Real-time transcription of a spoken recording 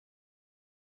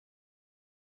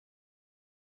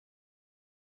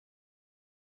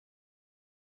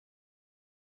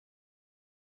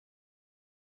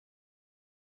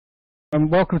And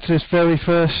welcome to this very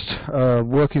first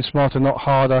Working Smarter Not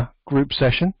Harder group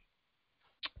session.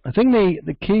 I think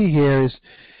the key here is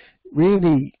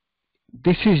really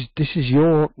this is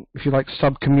your, if you like,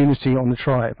 sub-community on the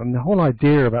tribe. And the whole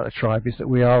idea about the tribe is that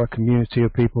we are a community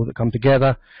of people that come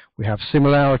together. We have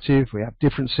similarities, we have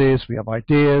differences, we have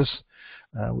ideas,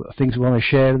 things we want to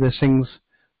share. There's things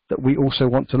that we also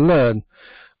want to learn.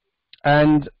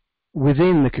 And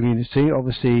within the community,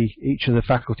 obviously, each of the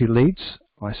faculty leads,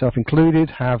 myself included,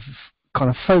 have kind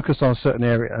of focused on a certain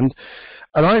area, and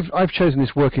I've chosen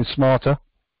this Working Smarter.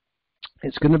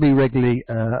 It's going to be regularly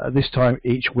at this time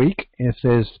each week. If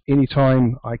there's any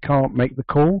time I can't make the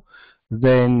call,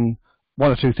 then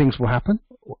one or two things will happen.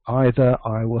 Either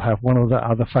I will have one of the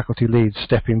other faculty leads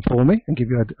step in for me and give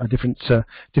you a different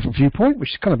viewpoint,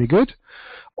 which is going to be good.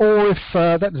 Or if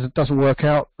that doesn't work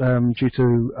out due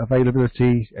to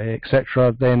availability,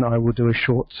 etc., then I will do a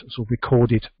short sort of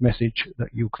recorded message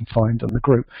that you can find on the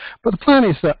group. But the plan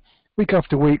is that week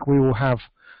after week we will have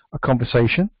a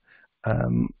conversation.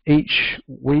 Each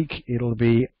week it'll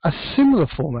be a similar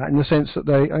format in the sense that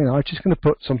I'm just going to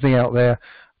put something out there,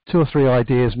 2 or 3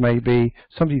 ideas maybe,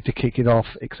 somebody to kick it off,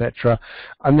 etc.,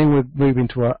 and then we'll move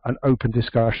into an open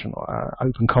discussion or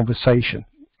open conversation.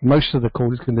 Most of the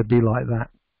call is going to be like that.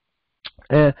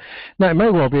 Now it may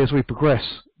well be as we progress,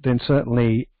 then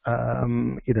certainly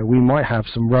we might have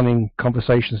some running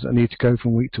conversations that need to go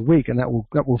from week to week, and that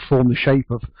will form the shape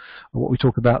of what we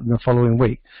talk about in the following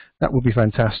week. That would be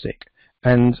fantastic.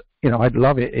 And I'd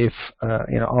love it if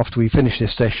after we finish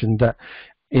this session, that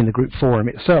in the group forum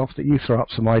itself, that you throw up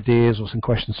some ideas or some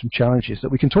questions, some challenges that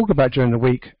we can talk about during the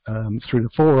week through the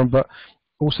forum, but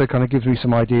also kind of gives me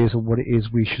some ideas of what it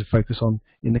is we should focus on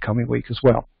in the coming week as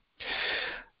well.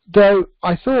 Though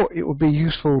I thought it would be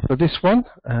useful for this one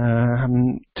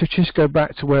to just go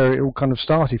back to where it all kind of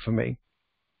started for me.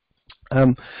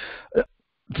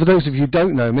 For those of you who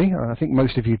don't know me, I think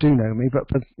most of you do know me, but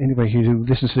for anybody who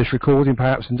listens to this recording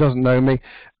perhaps and doesn't know me,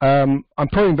 I'm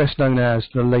probably best known as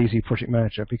the Lazy Project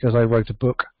Manager because I wrote a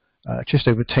book just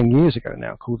over 10 years ago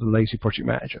now called The Lazy Project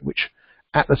Manager, which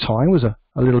at the time was a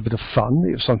little bit of fun.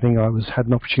 It was something I had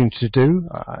an opportunity to do.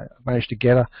 I managed to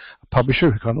get a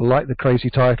publisher who kind of liked the crazy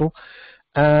title.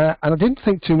 And I didn't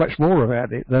think too much more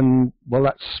about it than, well,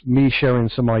 that's me sharing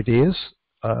some ideas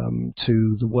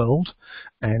to the world.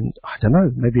 And I don't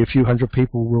know, maybe a few hundred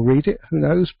people will read it, who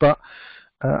knows, but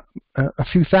a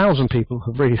few thousand people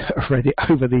have read it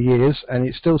over the years, and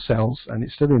it still sells, and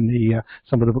it's still in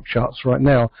some of the book charts right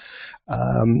now.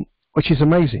 Which is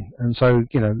amazing. And so,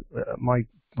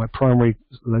 my primary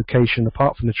location,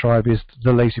 apart from the tribe, is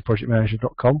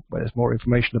thelazyprojectmanager.com, where there's more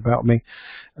information about me.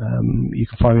 You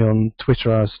can find me on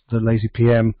Twitter as the Lazy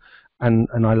PM, and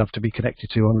I love to be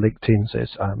connected to on LinkedIn, so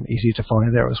it's easy to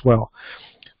find there as well.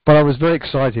 But I was very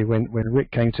excited when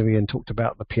Rick came to me and talked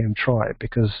about the PM tribe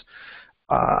because,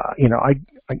 I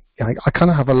kind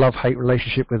of have a love-hate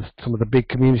relationship with some of the big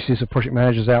communities of project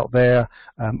managers out there.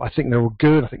 I think they're all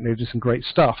good. I think they do some great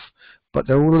stuff. But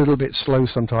they're all a little bit slow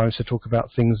sometimes to talk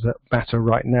about things that matter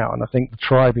right now. And I think the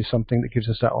tribe is something that gives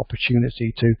us that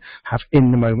opportunity to have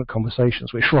in-the-moment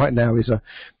conversations, which right now is a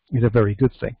very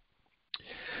good thing.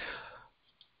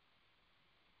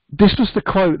 This was the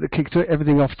quote that kicked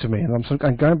everything off to me, and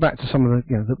I'm going back to some of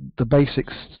the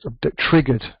basics that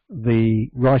triggered the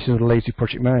writing of the Lazy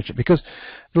Project Manager, because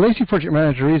the Lazy Project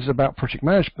Manager is about project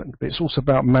management, but it's also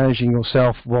about managing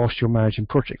yourself whilst you're managing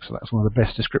projects. So that's one of the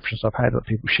best descriptions I've had of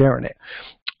people sharing it.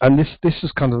 And this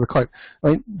is kind of the quote.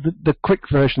 I mean, the quick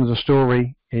version of the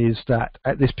story is that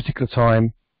at this particular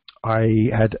time, I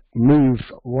had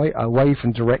moved away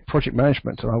from direct project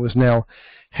management, and I was now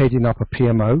heading up a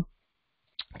PMO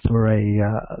for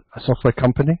a software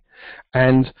company,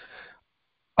 and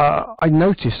I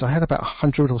noticed I had about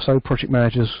 100 or so project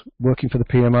managers working for the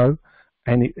PMO,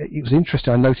 and it was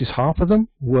interesting. I noticed half of them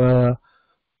were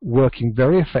working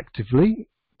very effectively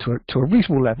to a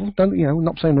reasonable level.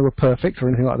 Not saying they were perfect or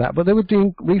anything like that, but they were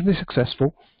doing reasonably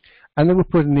successful, and they were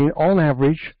putting in, on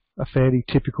average, a fairly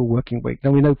typical working week.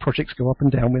 Now, we know projects go up and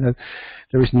down. We know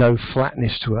there is no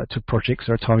flatness to projects.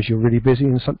 There are times you're really busy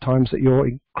and sometimes that you're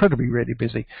incredibly really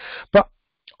busy. But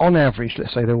on average,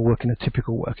 let's say they were working a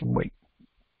typical working week,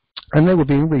 and they were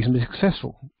being reasonably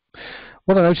successful.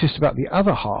 What I noticed about the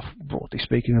other half, broadly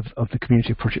speaking, of the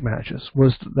community of project managers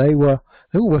was that they were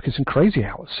working some crazy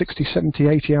hours, 60, 70,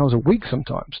 80 hours a week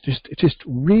sometimes, just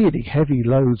really heavy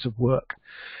loads of work.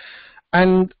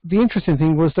 And the interesting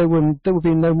thing was they were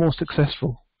being no more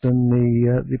successful than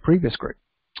the previous group,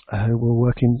 who were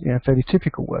working fairly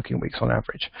typical working weeks on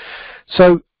average.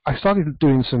 So I started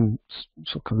doing some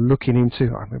sort of looking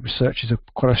into. I mean, research is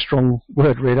quite a strong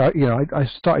word, really. I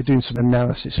started doing some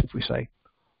analysis, if we say.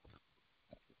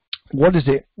 What is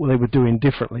it they were doing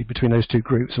differently between those two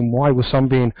groups, and why were some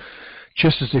being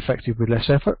just as effective with less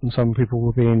effort, and some people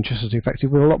were being just as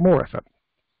effective with a lot more effort?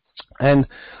 And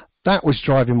that was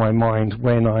driving my mind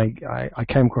when I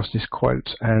came across this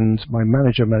quote, and my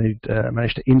manager managed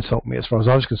to insult me as far as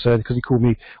I was concerned, because he called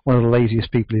me one of the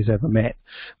laziest people he's ever met.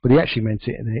 But he actually meant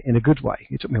it in a good way.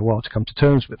 It took me a while to come to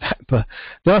terms with that. But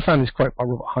then I found this quote by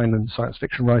Robert Heinlein, the science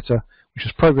fiction writer, which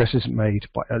was, "Progress isn't made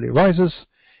by early risers.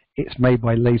 It's made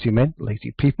by lazy men,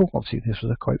 lazy people." Obviously, this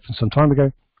was a quote from some time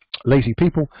ago. Lazy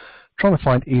people trying to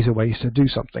find easier ways to do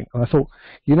something. And I thought,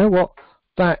 you know what?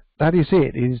 That is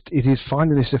it. It is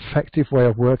finding this effective way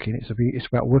of working. It's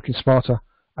about working smarter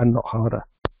and not harder.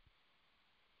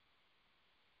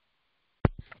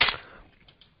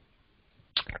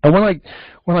 And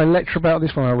when I lecture about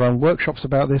this, when I run workshops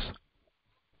about this,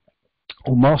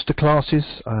 or master classes,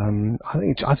 I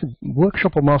think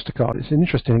workshop or masterclass, it's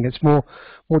interesting. It's more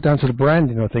down to the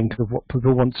branding, I think, of what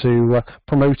people want to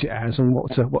promote it as, and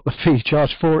what the fee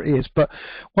charge for it is. But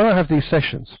when I have these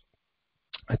sessions,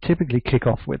 I typically kick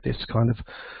off with this kind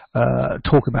of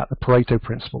talk about the Pareto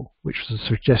principle, which was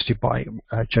suggested by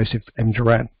Joseph M.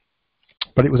 Juran,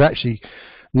 but it was actually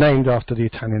named after the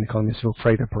Italian economist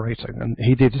Vilfredo Pareto, and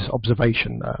he did this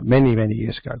observation many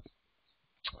years ago,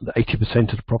 that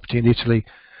 80% of the property in Italy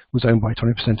was owned by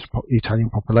 20% of the Italian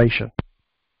population.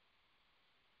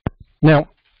 Now,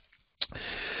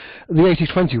 the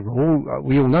 80-20 rule,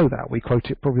 we all know that. We quote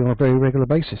it probably on a very regular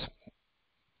basis.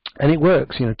 And it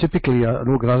works. Typically an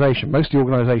organisation, most of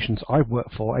the organisations I've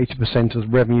worked for, 80% of the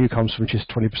revenue comes from just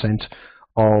 20%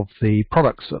 of the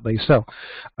products that they sell.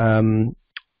 In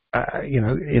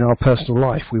our personal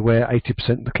life, we wear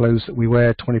 80% of the clothes that we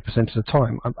wear 20% of the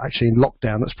time. Actually, in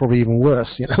lockdown, that's probably even worse.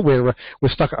 We're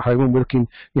stuck at home and we're looking,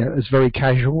 as very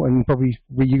casual, and probably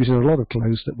reusing a lot of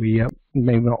clothes that we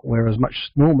may not wear as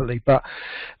much normally. But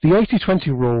the 80-20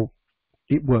 rule,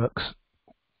 it works.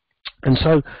 And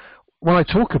so when I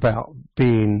talk about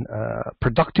being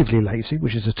productively lazy,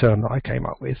 which is a term that I came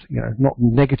up with, not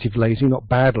negative lazy, not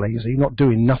bad lazy, not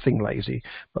doing nothing lazy,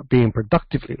 but being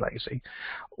productively lazy,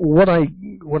 what I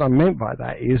meant by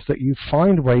that is that you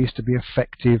find ways to be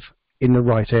effective in the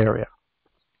right area.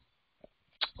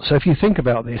 So if you think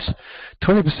about this,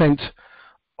 20%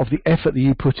 of the effort that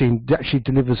you put in actually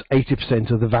delivers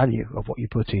 80% of the value of what you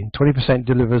put in. 20%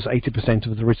 delivers 80%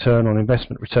 of the return on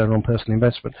investment, return on personal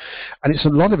investment. And a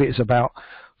lot of it is about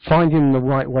finding the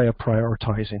right way of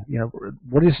prioritizing.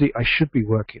 What is it I should be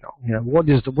working on? What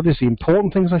is the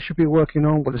important things I should be working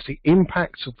on? What is the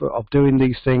impact of doing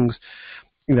these things?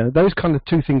 Those kind of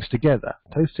two things together,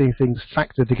 those two things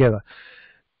factored together,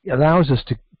 allows us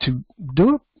to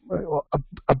do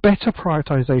a better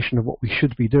prioritization of what we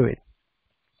should be doing.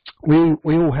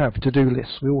 We all have to-do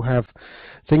lists. We all have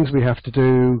things we have to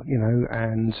do,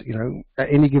 and at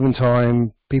any given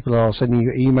time, people are sending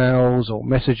you emails or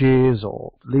messages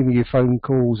or leaving you phone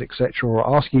calls, etc.,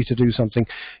 or asking you to do something.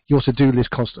 Your to-do list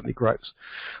constantly grows.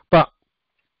 But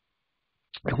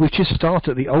if we just start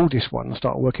at the oldest one and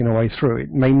start working our way through,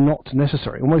 it may not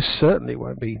necessarily, almost certainly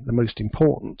won't be the most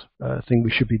important thing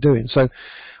we should be doing. So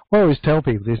what I always tell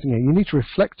people is, you need to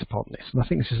reflect upon this, and I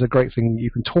think this is a great thing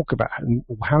you can talk about, and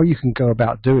how you can go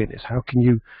about doing this. How can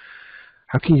you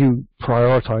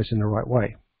prioritize in the right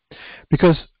way?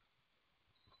 Because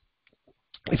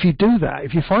if you do that,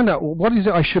 if you find out, well, what is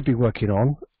it I should be working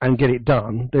on, and get it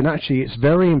done, then actually it's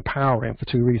very empowering for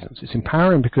two reasons. It's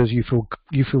empowering because you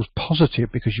feel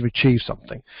positive because you've achieved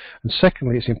something, and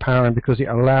secondly, it's empowering because it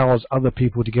allows other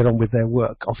people to get on with their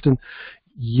work. Often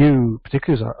you,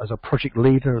 particularly as a project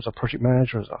leader, as a project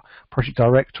manager, as a project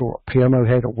director, or a PMO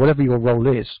head, or whatever your role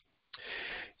is,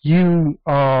 you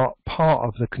are part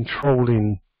of the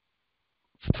controlling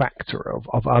factor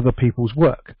of other people's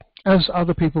work, as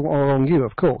other people are on you,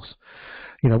 of course.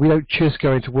 We don't just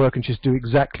go into work and just do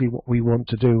exactly what we want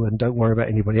to do and don't worry about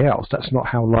anybody else. That's not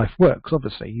how life works.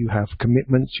 Obviously, you have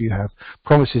commitments, you have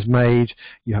promises made,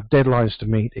 you have deadlines to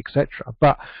meet, etc.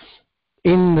 But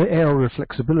in the area of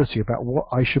flexibility about what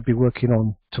I should be working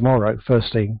on tomorrow,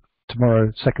 first thing,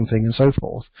 tomorrow, second thing, and so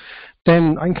forth,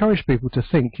 then I encourage people to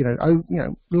think,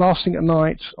 last thing at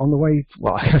night, on the way,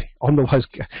 well, I was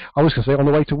going to say on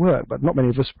the way to work, but not many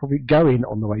of us are probably going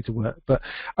on the way to work, but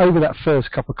over that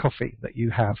first cup of coffee that you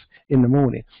have in the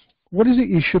morning, what is it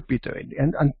you should be doing?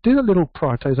 And do a little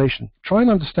prioritization. Try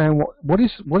and understand what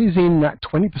is in that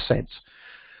 20%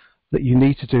 that you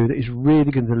need to do that is really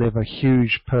going to deliver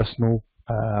huge personal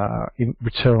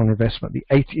return on investment.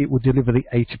 It will deliver the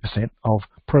 80% of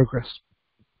progress.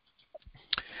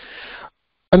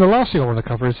 And the last thing I want to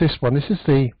cover is this one. This is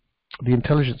the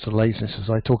intelligence of laziness, as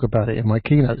I talk about it in my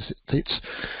keynotes. It's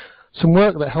some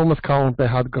work that Helmuth Karl,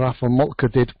 Berhard Graf, and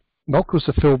Moltke did. Moltke was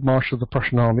the field marshal of the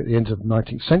Prussian army at the end of the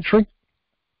 19th century,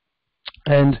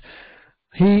 and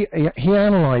he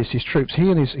analysed his troops.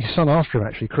 He and his son after him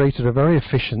actually created a very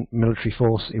efficient military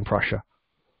force in Prussia.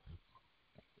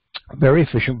 Very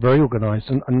efficient, very organised,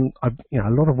 and a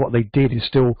lot of what they did is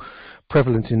still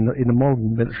prevalent in the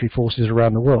modern military forces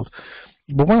around the world.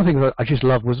 But one of the things that I just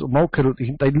loved was Moltke.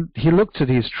 He looked at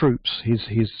his troops,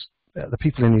 the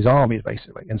people in his armies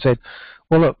basically, and said,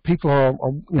 "Well, look, people are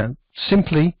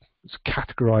simply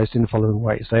categorised in the following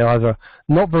ways: they are either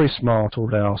not very smart or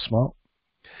they are smart,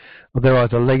 or they're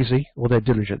either lazy or they're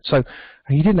diligent." So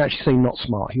he didn't actually say not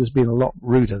smart. He was being a lot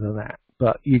ruder than that,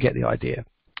 but you get the idea.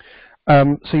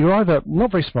 So you're either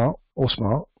not very smart or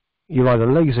smart. You're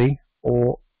either lazy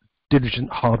or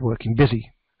diligent, hard-working,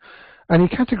 busy. And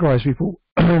he categorized people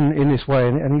in this way,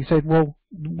 and he said, well,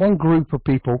 one group of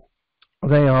people,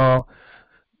 they are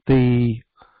the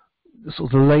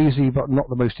sort of the lazy but not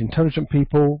the most intelligent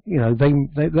people. They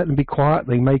let them be quiet.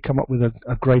 They may come up with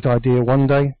a great idea one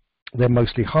day. They're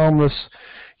mostly harmless.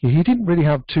 He didn't really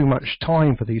have too much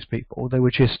time for these people. They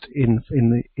were just in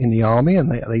the army,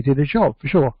 and they did a job for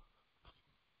sure.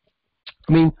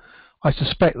 I mean, I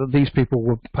suspect that these people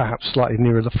were perhaps slightly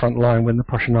nearer the front line when the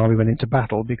Prussian army went into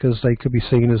battle, because they could be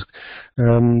seen as,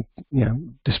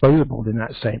 disposable in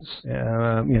that sense.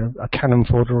 A cannon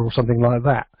fodder or something like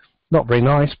that. Not very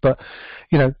nice, but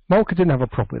Moltke didn't have a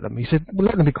problem with them. He said, well,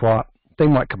 let them be quiet. They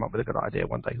might come up with a good idea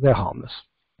one day. They're harmless.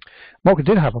 Moltke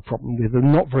did have a problem with the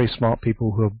not very smart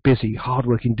people who are busy,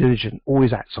 hard-working, diligent,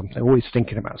 always at something, always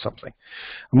thinking about something.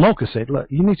 And Moltke said, look,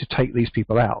 you need to take these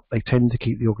people out. They tend to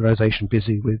keep the organisation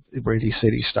busy with really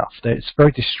silly stuff. It's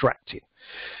very distracting.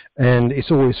 And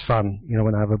it's always fun,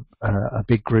 when I have a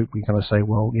big group, we kind of say,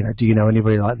 well, do you know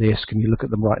anybody like this? Can you look at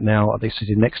them right now? Are they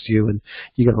sitting next to you? And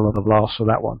you get a lot of laughs for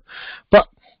that one. But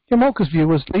Moltke's view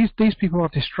was these people are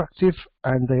destructive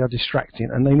and they are distracting,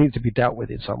 and they need to be dealt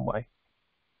with in some way.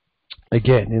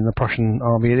 Again, in the Prussian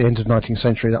army at the end of the 19th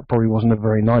century, that probably wasn't a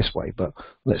very nice way, but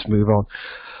let's move on.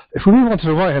 If we move on to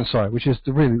the right-hand side, which is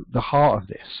really the heart of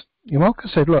this, Moltke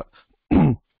said, look,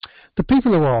 the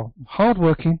people who are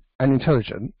hard-working and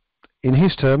intelligent, in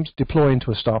his terms, deploy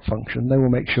into a staff function. They will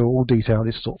make sure all detail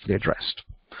is thoughtfully addressed.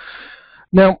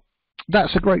 Now,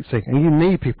 that's a great thing, and you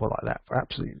need people like that,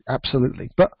 absolutely.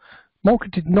 But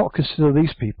Moltke did not consider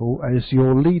these people as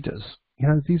your leaders.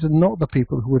 These are not the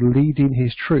people who are leading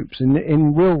his troops.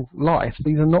 In real life,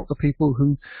 these are not the people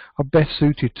who are best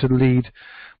suited to lead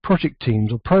project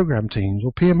teams or program teams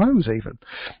or PMOs even.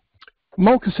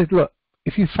 Moltke said, look,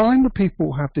 if you find the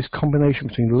people who have this combination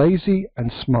between lazy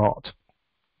and smart,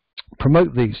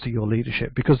 promote these to your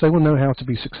leadership, because they will know how to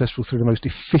be successful through the most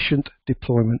efficient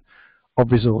deployment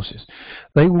of resources.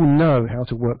 They will know how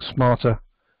to work smarter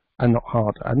and not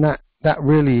harder. And that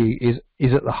really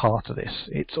is at the heart of this.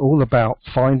 It's all about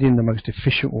finding the most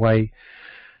efficient way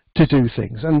to do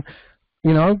things. And,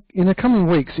 in the coming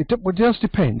weeks, it does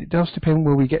depend. It does depend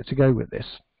where we get to go with this.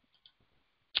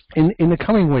 In the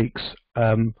coming weeks,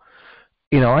 I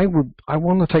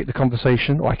want to take the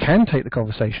conversation, or I can take the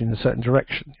conversation in a certain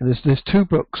direction. There's two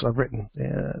books I've written,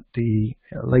 the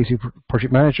Lazy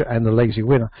Project Manager and the Lazy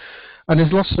Winner, and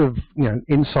there's lots of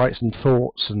insights and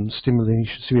thoughts and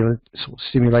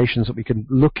stimulations that we can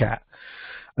look at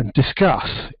and discuss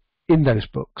in those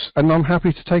books. And I'm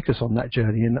happy to take us on that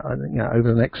journey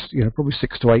over the next probably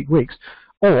 6 to 8 weeks.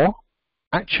 Or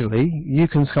actually, you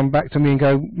can come back to me and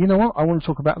go, you know what, I want to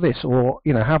talk about this, or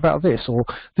how about this, or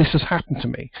this has happened to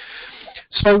me.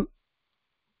 So,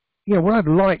 what I'd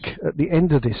like at the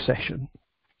end of this session,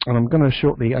 and I'm going to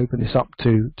shortly open this up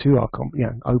to our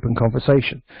open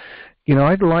conversation.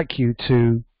 I'd like you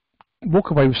to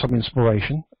walk away with some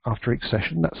inspiration after each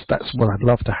session. That's what I'd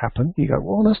love to happen. You go,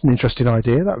 well, that's an interesting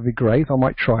idea. That would be great. I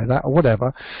might try that, or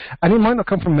whatever. And it might not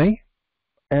come from me.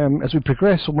 As we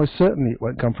progress, almost certainly it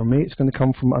won't come from me. It's going to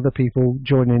come from other people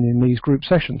joining in these group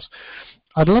sessions.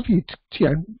 I'd love you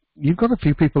to, you've got a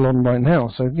few people on right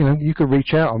now, so you could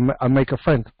reach out and make a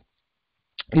friend.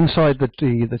 Inside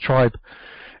the tribe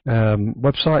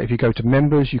website, if you go to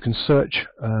members, you can search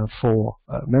for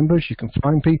members. You can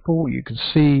find people. You can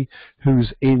see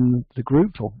who's in the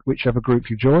group or whichever group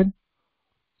you join.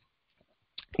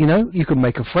 You can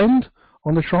make a friend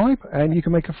on the tribe, and you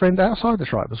can make a friend outside the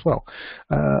tribe as well.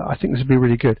 I think this would be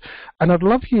really good. And I'd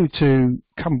love you to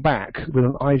come back with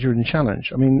an idea and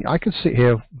challenge. I mean, I could sit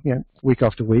here week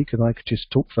after week, and I could just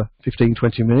talk for 15,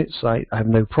 20 minutes. I have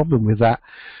no problem with that,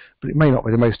 but it may not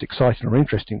be the most exciting or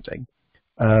interesting thing.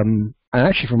 And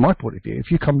actually, from my point of view,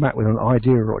 if you come back with an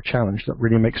idea or a challenge that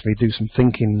really makes me do some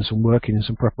thinking and some working and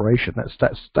some preparation,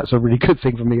 that's a really good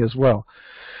thing for me as well.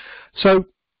 So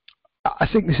I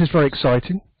think this is very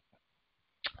exciting.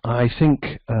 I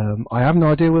think I have no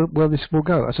idea where this will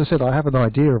go. As I said, I have an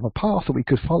idea of a path that we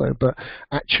could follow, but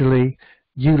actually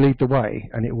you lead the way,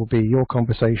 and it will be your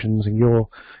conversations and your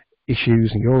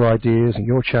issues and your ideas and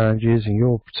your challenges and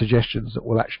your suggestions that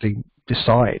will actually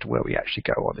decide where we actually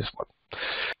go on this one.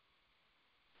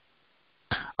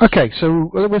 Okay, so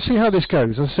we'll see how this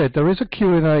goes. As I said, there is a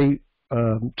Q&A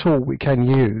tool we can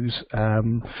use,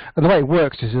 and the way it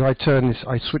works is I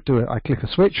click a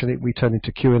switch and we turn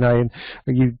into Q&A, and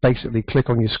you basically click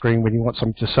on your screen when you want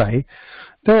something to say.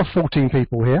 There are 14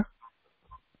 people here,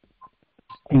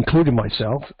 including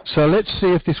myself, so let's see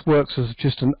if this works as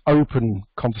just an open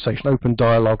conversation, open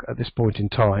dialogue at this point in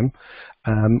time.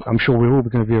 I'm sure we're all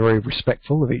going to be very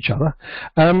respectful of each other.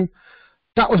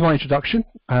 That was my introduction.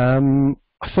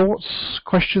 Thoughts,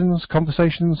 questions,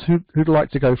 conversations? Who'd like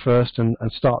to go first and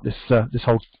start this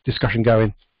whole discussion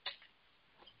going?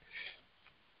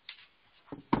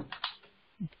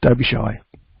 Don't be shy.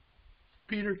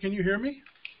 Peter, can you hear me?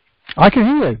 I can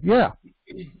hear you. Yeah.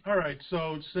 All right.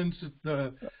 So since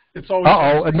it's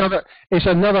always it's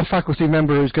another faculty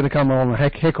member who's going to come on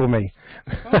and heckle me.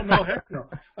 Oh no, heck no.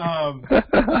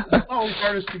 It's always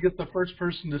hardest to get the first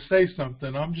person to say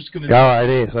something. I'm just going to. Yeah, it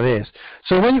is.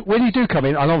 So when you do come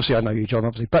in, and obviously I know you, John,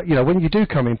 obviously, but when you do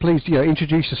come in, please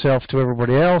introduce yourself to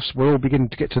everybody else. We're all beginning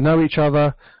to get to know each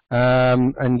other,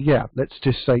 and yeah, let's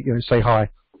just say hi.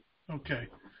 Okay.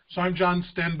 So I'm John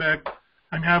Stenbeck.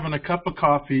 I'm having a cup of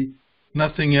coffee,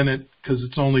 nothing in it because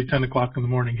it's only 10 o'clock in the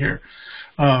morning here.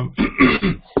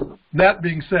 That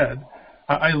being said,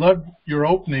 I loved your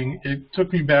opening. It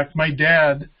took me back. My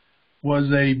dad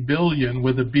was a billion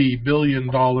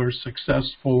dollar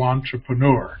successful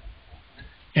entrepreneur.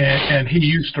 And he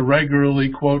used to regularly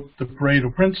quote the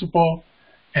Pareto principle,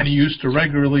 and he used to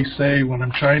regularly say, when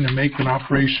I'm trying to make an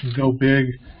operation go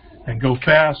big and go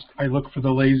fast, I look for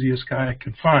the laziest guy I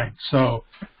can find. So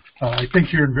I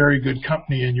think you're in very good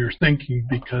company in your thinking,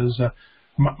 because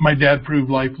my dad proved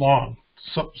lifelong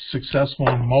successful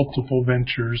in multiple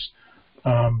ventures,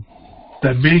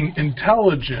 that being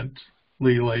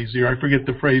intelligently lazy, or I forget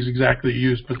the phrase exactly you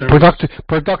used, but there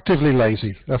productively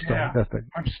lazy. That's yeah, the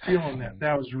I'm stealing that.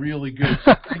 That was really good.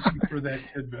 So thank you for that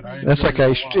tidbit. That's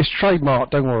okay. It's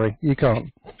trademark. Don't worry. You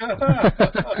can't.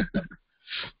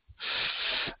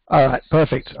 All right,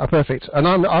 perfect. Perfect. And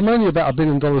I'm only about $1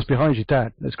 billion behind your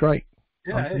dad. That's great.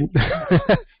 Yeah.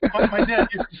 My dad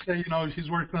used to say, he's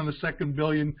working on the second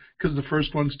billion because the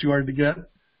first one's too hard to get.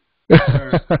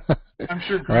 I'm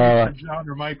sure Greg or John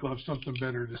or Michael have something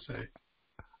better to say.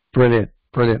 Brilliant.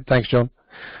 Thanks, John.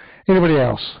 Anybody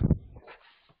else?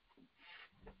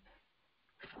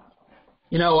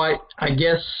 I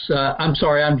guess, I'm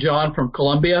sorry, I'm John from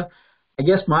Columbia. I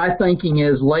guess my thinking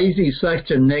is lazy is such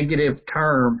a negative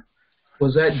term.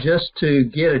 Was that just to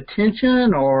get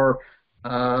attention, or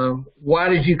why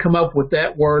did you come up with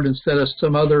that word instead of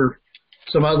some other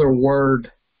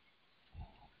word?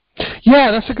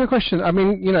 Yeah, that's a good question. I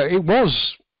mean,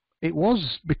 it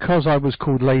was because I was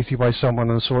called lazy by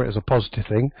someone and saw it as a positive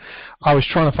thing. I was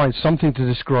trying to find something to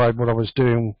describe what I was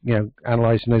doing,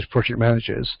 analyzing those project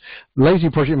managers. Lazy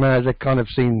project manager kind of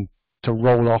seemed to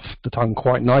roll off the tongue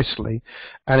quite nicely,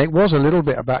 and it was a little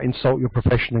bit about insult your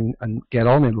profession and get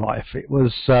on in life. It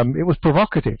was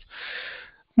provocative.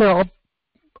 Well,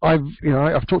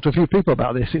 I've talked to a few people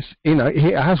about this.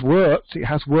 It has worked. It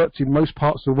has worked in most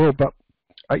parts of the world, but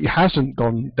it hasn't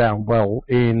gone down well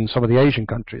in some of the Asian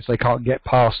countries. They can't get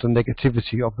past the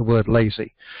negativity of the word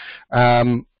lazy.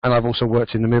 And I've also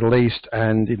worked in the Middle East,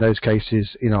 and in those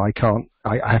cases,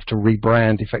 I have to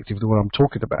rebrand effectively what I'm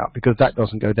talking about, because that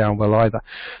doesn't go down well either.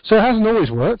 So it hasn't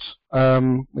always worked.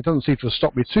 It doesn't seem to have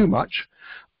stopped me too much.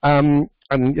 And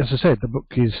as I said, the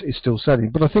book is still selling.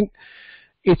 But I think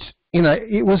it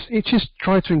just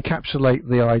tried to encapsulate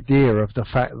the idea of the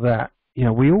fact that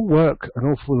we all work an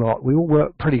awful lot. We all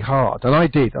work pretty hard, and I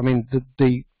did. I mean,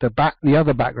 the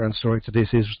other background story to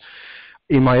this is,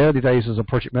 in my early days as a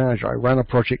project manager, I ran a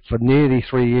project for nearly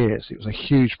 3 years. It was a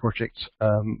huge project,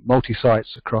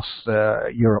 multi-sites across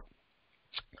Europe,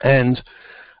 and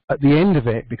at the end of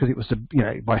it, because it was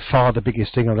by far the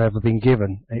biggest thing I'd ever been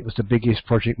given, it was the biggest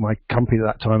project my company at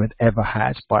that time had ever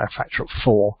had by a factor of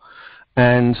 4,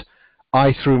 and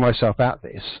I threw myself at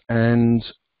this, and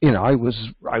I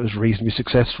was reasonably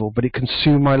successful, but it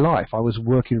consumed my life. I was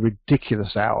working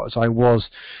ridiculous hours. I was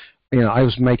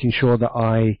making sure that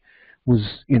I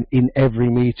was in every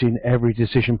meeting, every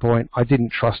decision point. I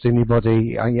didn't trust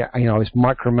anybody. I was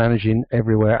micromanaging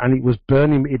everywhere, and it was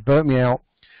burning. It burnt me out.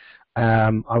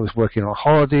 I was working on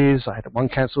holidays. I had one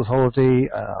cancelled holiday.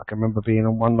 I can remember being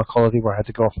on one holiday where I had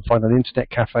to go off and find an internet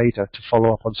cafe to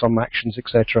follow up on some actions,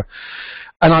 etc.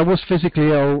 And I was physically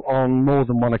ill on more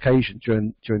than one occasion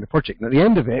during the project. And at the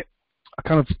end of it, I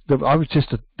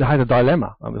had a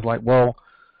dilemma. I was like, well,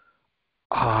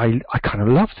 I kind of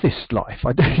love this life.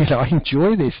 I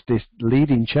enjoy this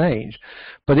leading change,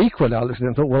 but equally I looked at it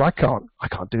and thought, well, I can't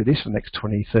do this for the next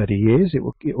 20, 30 years. It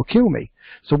will kill me.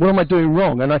 So what am I doing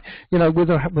wrong? And with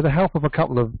the help of a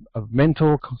couple of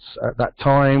mentors at that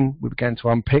time, we began to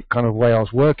unpick kind of the way I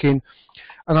was working,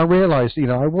 and I realized,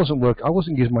 I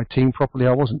wasn't using my team properly.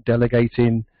 I wasn't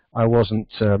delegating. I wasn't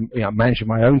managing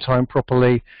my own time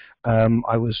properly. I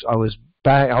was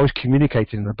bad. I was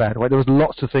communicating in a bad way. There was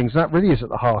lots of things, and that really is at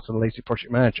the heart of the lazy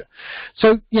project manager.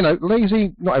 So,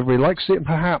 lazy, not everybody likes it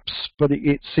perhaps, but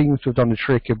it seems to have done the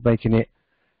trick of making it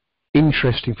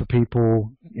interesting for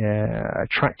people,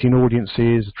 attracting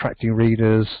audiences, attracting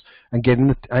readers, and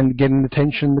getting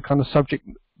attention, the kind of subject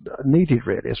needed,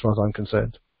 really, as far as I'm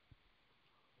concerned.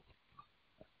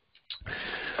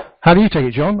 How do you take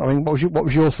it, John? I mean, what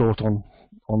was your thought on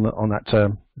that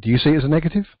term? Do you see it as a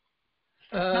negative?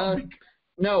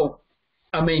 No,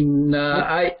 I mean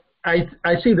I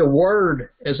see the word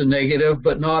as a negative,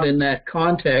 but not in that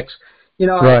context.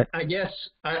 Right. I guess,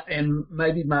 and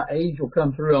maybe my age will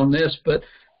come through on this, but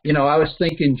I was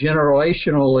thinking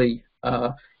generationally.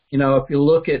 If you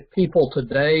look at people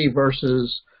today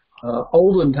versus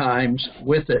olden times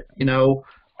with it,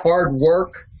 hard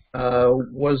work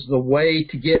was the way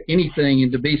to get anything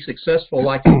and to be successful,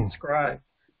 like you described.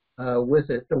 With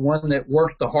it, the one that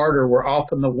worked the harder were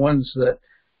often the ones that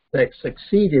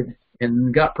succeeded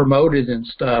and got promoted and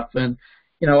stuff. And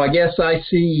I guess I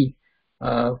see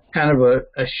kind of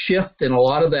a shift in a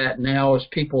lot of that now as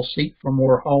people seek for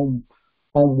more home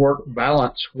work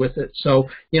balance with it. So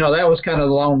that was kind of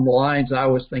along the lines I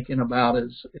was thinking about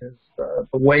is the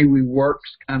way we worked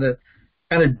kind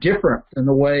of different than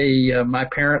the way my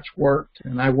parents worked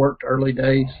and I worked early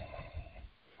days.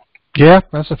 Yeah,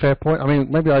 that's a fair point. I mean,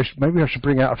 maybe I should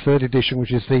bring out a third edition,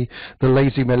 which is the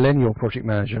lazy millennial project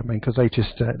manager. I mean, because they're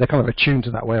kind of attuned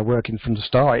to that way of working from the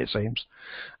start, it seems.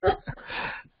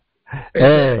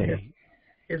 Hey,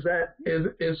 is that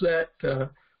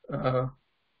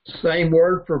same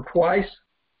word for twice?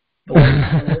 Sorry,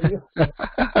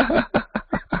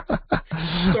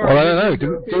 well, I don't know.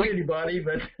 Do anybody,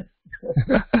 but.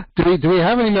 Do we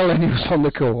have any millennials on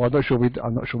the call? I'm not sure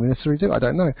we necessarily do. I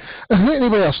don't know.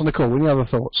 Anybody else on the call? Any other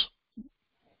thoughts?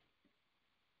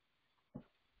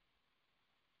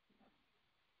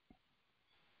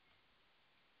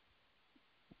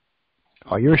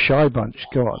 Oh, you're a shy bunch.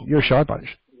 Go on. You're a shy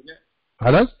bunch.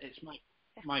 Hello? It's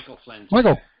Michael Flint.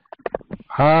 Michael.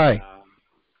 Hi.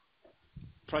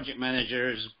 Project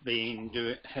manager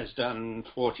has done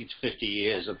 40 to 50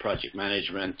 years of project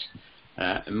management.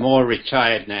 More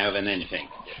retired now than anything.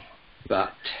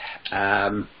 But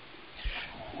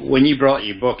when you brought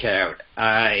your book out,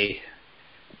 I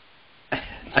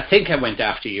think I went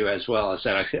after you as well. I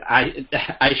said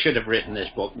I should have written this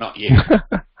book, not you.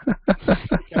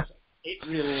 Because it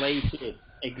related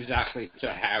exactly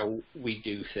to how we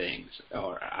do things,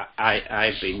 or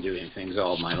I've been doing things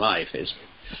all my life. Is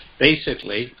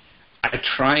basically I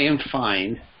try and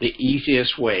find the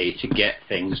easiest way to get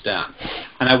things done,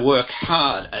 and I work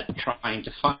hard at trying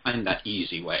to find that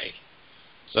easy way.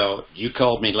 So you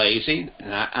called me lazy,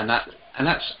 and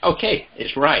that's okay.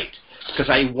 It's right, because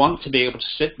I want to be able to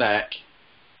sit back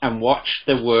and watch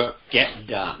the work get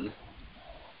done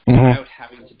without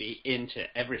having to be into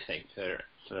everything for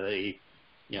the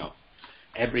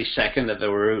every second of the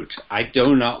route. I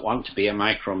do not want to be a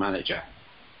micromanager.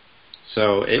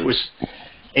 So it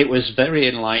was very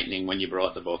enlightening when you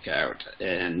brought the book out,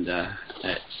 and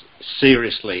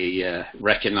seriously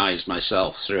recognized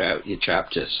myself throughout your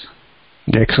chapters.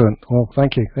 Excellent. Well,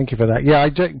 thank you for that. Yeah,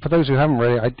 for those who haven't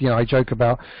read it, I joke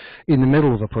about in the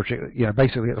middle of the project.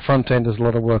 Basically at the front end there's a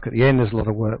lot of work, at the end there's a lot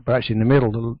of work, but actually in the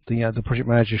middle, the project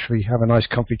manager should have a nice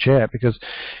comfy chair, because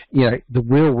the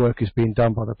real work is being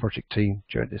done by the project team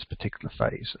during this particular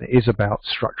phase. It is about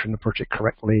structuring the project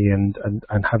correctly and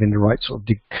having the right sort of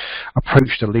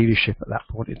approach to leadership at that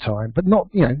point in time, but not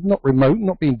remote,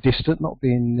 not being distant, not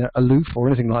being aloof or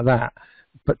anything like that,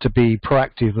 but to be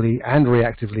proactively and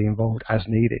reactively involved as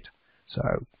needed. So,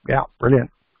 yeah, brilliant.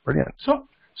 So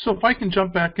if I can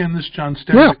jump back in, this John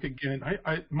Stenzik again.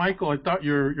 Michael, I thought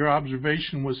your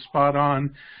observation was spot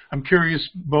on. I'm curious,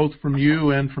 both from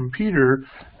you and from Peter,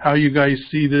 how you guys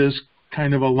see this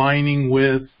kind of aligning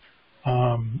with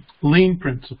lean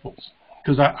principles?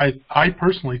 Because I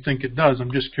personally think it does.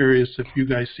 I'm just curious if you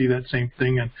guys see that same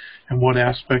thing and what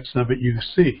aspects of it you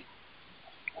see.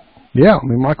 Yeah, I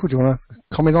mean, Michael, do you want to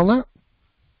comment on that?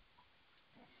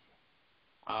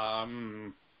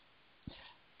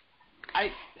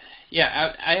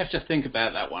 I have to think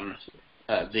about that one.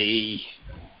 The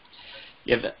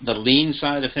lean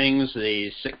side of things,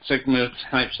 the Six Sigma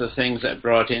types of things that are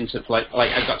brought into play.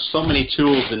 Like, I've got so many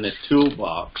tools in the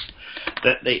toolbox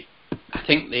that I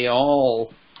think they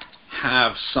all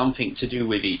have something to do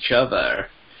with each other,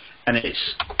 and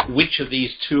it's which of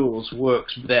these tools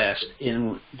works best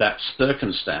in that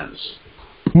circumstance.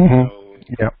 Mm-hmm.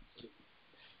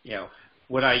 So,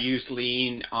 would I use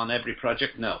lean on every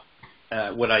project? No.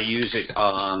 Would I use it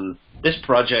on this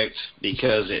project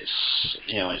because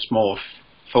it's more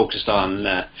focused on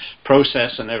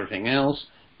process and everything else?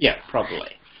 Yeah,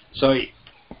 probably. So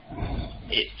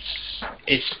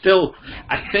it's still,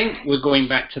 I think we're going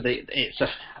back to it's a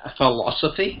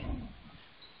philosophy.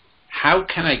 How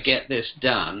can I get this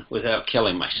done without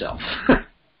killing myself?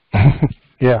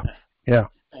 Yeah.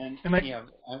 And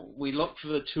we look for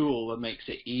the tool that makes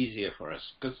it easier for us.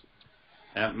 Because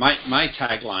my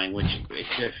tagline, which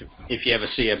if you ever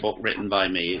see a book written by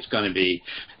me, it's going to be,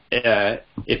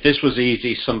 if this was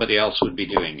easy, somebody else would be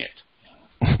doing it.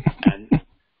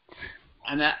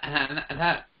 And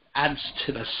that adds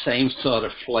to the same sort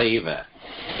of flavor.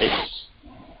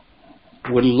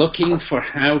 We're looking for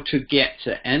how to get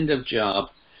to end of job,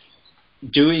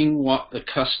 doing what the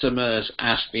customer's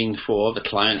asking for, the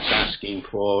client's asking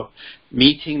for,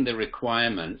 meeting the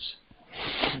requirements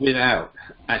without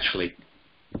actually,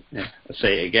 I'll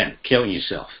say it again, killing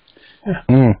yourself.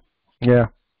 Yeah.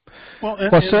 Well,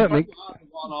 certainly. You're the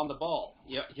one on the ball.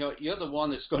 You're the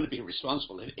one that's going to be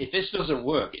responsible. If this doesn't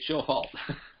work, it's your fault.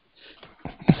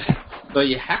 So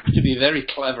you have to be very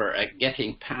clever at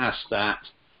getting past that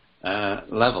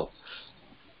level.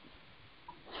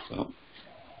 So,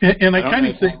 and I kind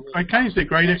of think, right?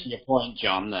 That's your point,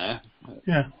 John. There.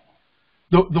 Yeah.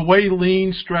 The way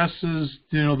lean stresses,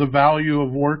 the value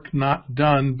of work not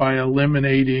done by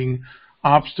eliminating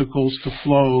obstacles to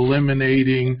flow,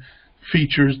 eliminating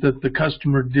features that the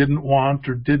customer didn't want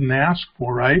or didn't ask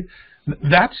for, right?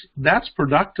 That's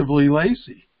productively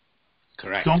lazy.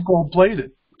 Correct. Don't gold-plate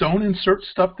it. Don't insert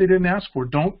stuff they didn't ask for.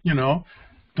 Don't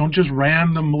just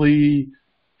randomly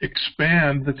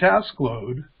expand the task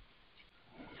load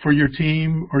for your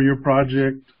team or your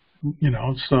project,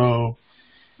 so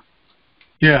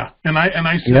yeah. And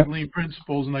I said lean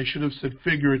principles, and I should have said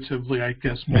figuratively, I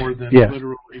guess, more than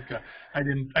literally. I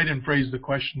didn't phrase the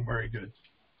question very good.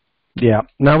 Yeah.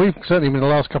 Now, we've certainly, in the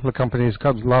last couple of companies,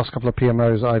 last couple of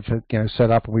PMOs I've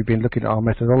set up, and we've been looking at our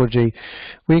methodology.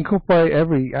 We incorporate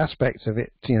every aspect of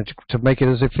it, to make it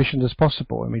as efficient as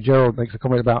possible. I mean, Gerald makes a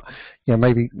comment about,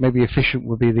 maybe efficient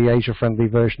would be the Asia-friendly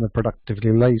version of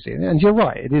productively lazy, and you're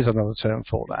right, it is another term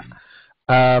for that.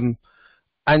 And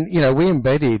we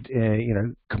embedded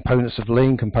components of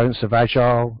lean, components of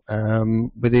agile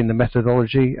within the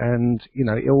methodology, and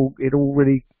it all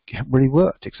really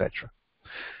worked, etc.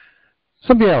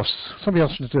 Somebody else from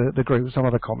the group, some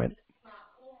other comment.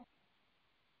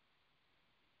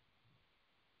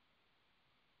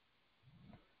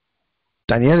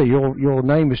 Daniela, your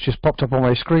name has just popped up on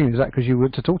my screen. Is that because you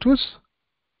want to talk to us?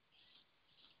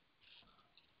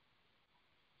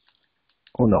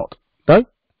 Or not? No?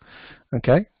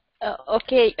 Okay.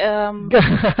 Okay. I'm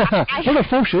not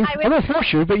force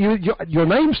you, but your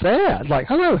name's there. Like,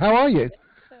 hello, how are you?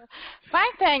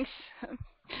 Fine, thanks.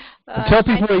 Tell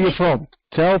people where you're from.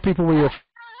 Tell people where you're from.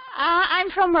 I'm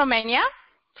from Romania,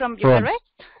 from Bucharest.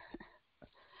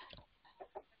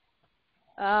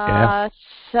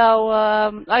 So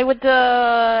I would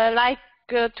like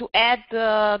to add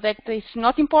that it's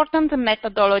not important the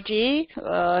methodology,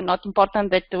 not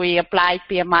important that we apply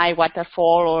PMI,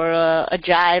 Waterfall, or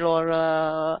Agile,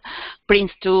 or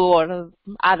Prince2, or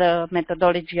other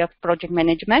methodology of project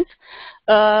management.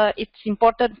 It's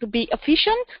important to be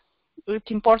efficient.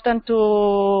 It's important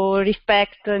to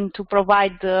respect and to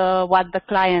provide what the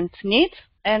client needs,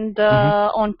 and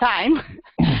on time.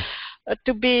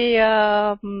 To be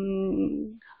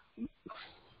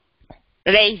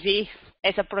lazy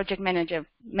as a project manager.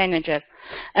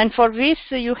 And for this,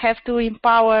 you have to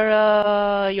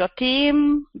empower your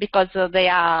team, because they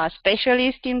are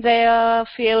specialists in their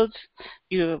fields.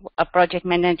 A project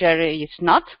manager is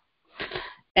not.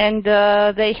 And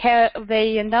they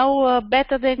know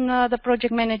better than the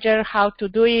project manager how to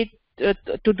do it,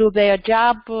 to do their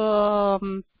job,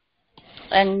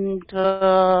 and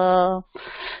to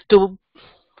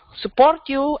support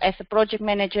you as a project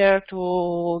manager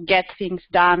to get things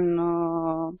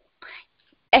done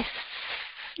as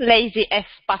lazy as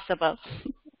possible.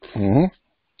 Mm-hmm.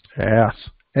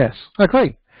 Yes.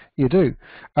 Okay, you do.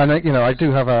 And I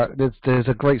do have there's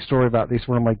a great story about this.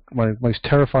 One of my most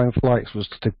terrifying flights was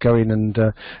to go in and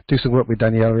do some work with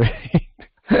Daniela.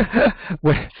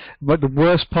 But the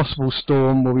worst possible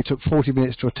storm where we took 40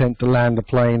 minutes to attempt to land the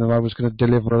plane, and I was going to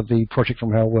deliver the Project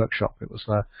from Hell workshop. It was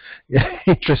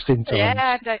interesting times.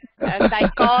 Yeah, and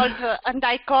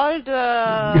I called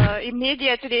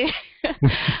immediately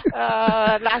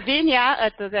Lavinia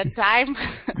at that time.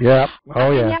 Yeah. Oh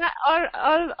Lavinia,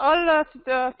 yeah. all of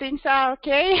the things are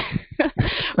okay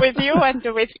with you and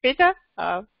with Peter.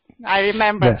 I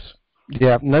remember. Yes.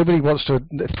 Yeah, nobody wants to.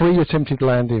 3 attempted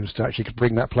landings to actually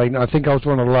bring that plane. I think I was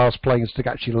one of the last planes to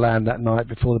actually land that night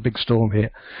before the big storm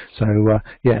hit. So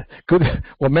yeah, good.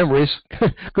 Well, memories,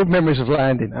 good memories of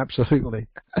landing. Absolutely.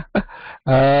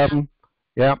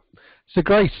 Yeah. So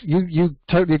Grace, you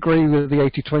totally agree with the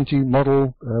 80-20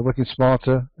 model, working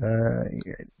smarter,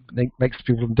 makes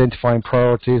people identifying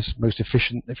priorities, most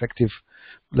efficient, effective,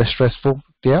 less stressful.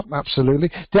 Yeah,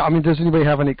 absolutely. I mean, does anybody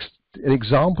have an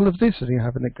example of this? Do you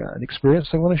have an experience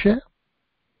they want to share?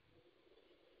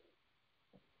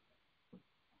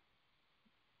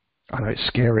 I know it's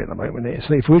scary at the moment.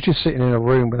 If we were just sitting in a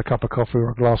room with a cup of coffee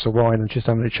or a glass of wine and just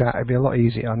having a chat, it'd be a lot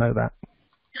easier. I know that.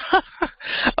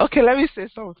 Okay, let me say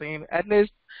something. At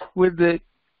least with the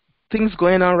things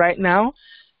going on right now,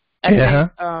 I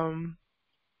think,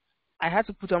 I had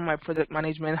to put on my project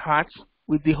management hat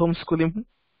with the homeschooling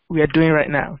we are doing right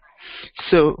now.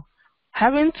 So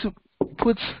having to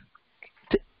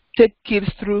take kids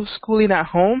through schooling at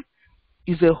home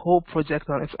is a whole project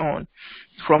on its own.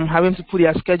 From having to put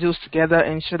your schedules together,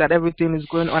 ensure that everything is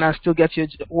going on and still get your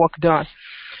work done.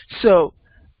 So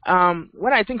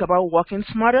when I think about working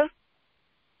smarter,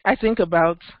 I think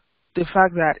about the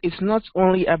fact that it's not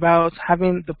only about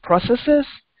having the processes,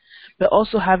 but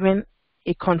also having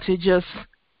a contagious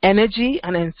energy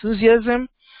and enthusiasm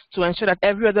to ensure that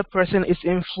every other person is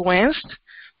influenced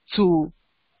to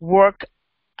work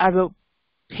at a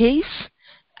pace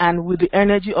and with the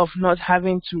energy of not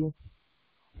having to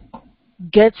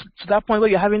get to that point where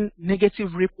you're having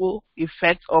negative ripple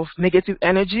effects of negative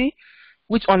energy,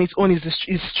 which on its own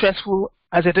is stressful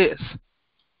as it is.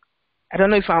 I don't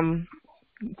know if I'm...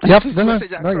 Yep, no,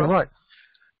 you're right.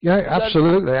 Yeah,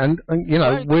 absolutely. And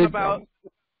we're about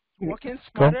working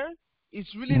smarter.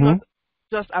 It's really not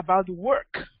just about the work,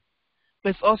 but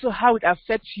it's also how it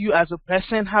affects you as a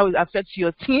person, how it affects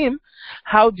your team.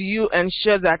 How do you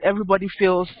ensure that everybody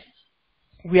feels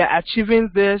we are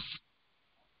achieving this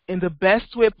in the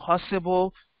best way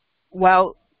possible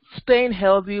while staying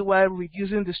healthy, while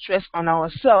reducing the stress on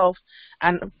ourselves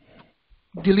and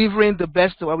delivering the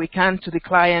best that we can to the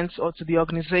clients or to the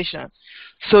organization.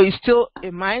 So it's still a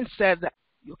mindset that,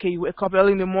 okay, you wake up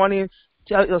early in the morning,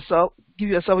 give yourself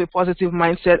a positive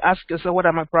mindset, ask yourself, what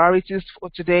are my priorities for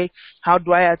today? How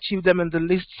do I achieve them in the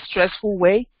least stressful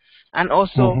way? And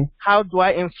also, how do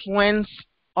I influence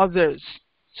others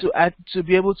to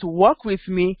be able to work with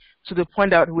me to the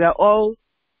point that we are all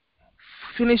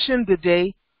finishing the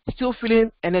day still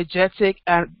feeling energetic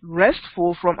and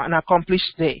restful from an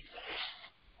accomplished day.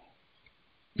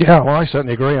 Yeah, well, I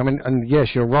certainly agree. I mean, and yes,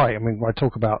 you're right. I mean, I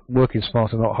talk about working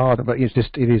smarter, not harder, but it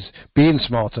is being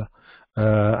smarter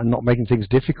and not making things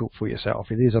difficult for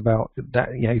yourself. It is about that.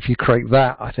 If you create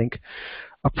that, I think,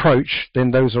 approach,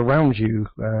 then those around you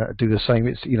do the same.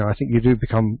 It's I think you do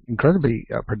become incredibly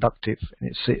productive,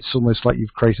 and it's almost like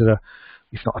you've created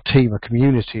if not a team, a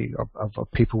community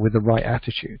of people with the right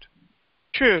attitude.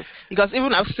 True, because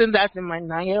even I've seen that in my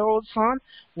 9-year-old son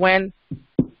when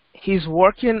he's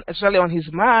working, especially on his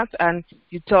math, and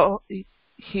you tell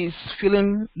he's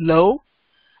feeling low,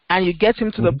 and you get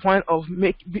him to the point of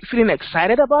feeling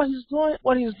excited about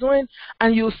what he's doing,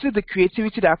 and you'll see the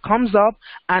creativity that comes up,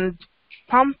 and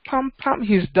pam,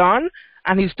 he's done,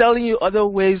 and he's telling you other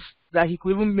ways that he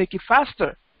could even make it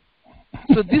faster.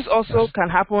 So this also can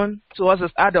happen to us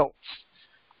as adults.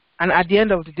 And at the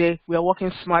end of the day, we are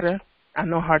working smarter and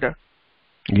not harder.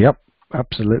 Yep.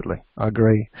 Absolutely, I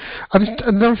agree.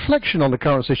 And the reflection on the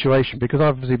current situation, because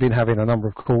I've obviously been having a number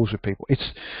of calls with people.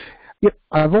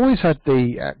 I've always had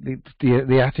the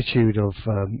attitude of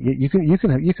you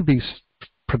can be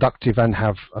productive and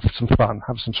have some fun,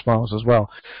 have some smiles as well.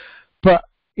 But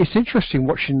it's interesting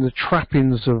watching the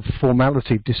trappings of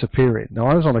formality disappearing. Now,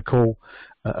 I was on a call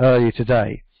earlier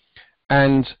today,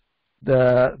 and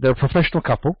they're a professional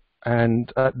couple,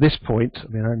 and at this point,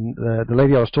 the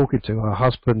lady I was talking to, her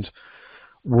husband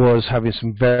was having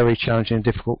some very challenging and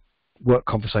difficult work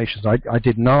conversations. I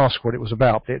didn't ask what it was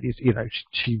about.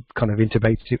 She kind of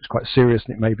intimated it was quite serious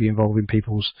and it may be involving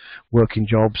people's working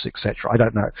jobs, etc. I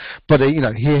don't know. But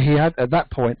he had at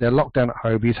that point they're locked down at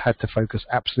home. He's had to focus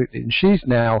absolutely, and she's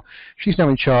now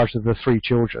in charge of the 3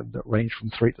 children that range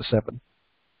from 3 to 7,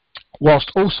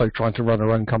 whilst also trying to run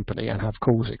her own company and have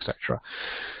calls, etc.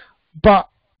 But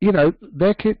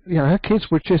her kids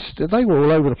were they were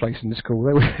all over the place in the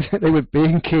school. They were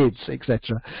being kids,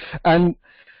 etc. And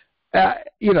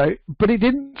but it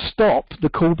didn't stop the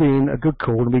call being a good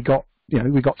call, and we got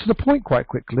to the point quite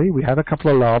quickly. We had a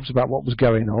couple of laughs about what was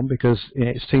going on because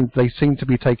they seemed to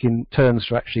be taking turns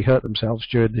to actually hurt themselves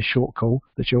during this short call,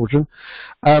 the children.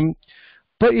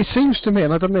 But it seems to me,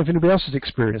 and I don't know if anybody else has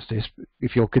experienced this,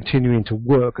 if you're continuing to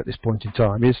work at this point in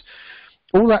time, is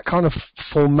all that kind of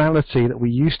formality that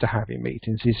we used to have in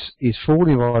meetings is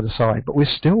falling by the side. But we're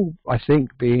still, I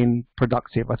think, being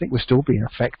productive. I think we're still being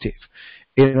effective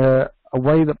in a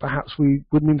way that perhaps we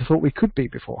wouldn't even thought we could be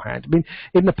beforehand. I mean,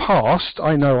 in the past,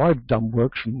 I know I've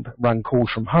run calls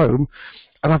from home,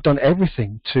 and I've done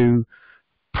everything to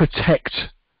protect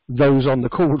those on the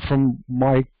call from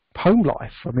my home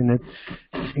life. I mean,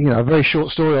 a very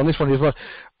short story on this one is, well,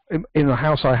 in the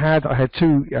house I had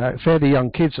 2 fairly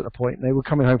young kids at the point, and they were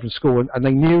coming home from school, and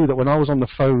they knew that when I was on the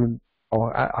phone,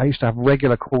 I used to have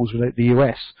regular calls with the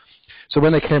US. So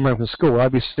when they came home from school,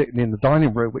 I'd be sitting in the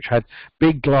dining room, which had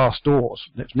big glass doors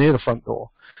that's near the front door.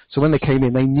 So when they came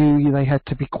in, they knew they had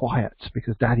to be quiet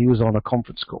because Daddy was on a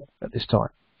conference call at this time.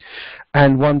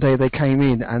 And one day they came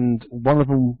in, and one of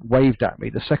them waved at me.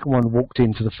 The second one walked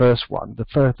into the first one.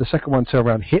 The second one turned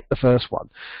around, hit the first one,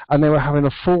 and they were having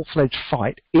a full-fledged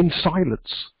fight in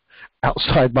silence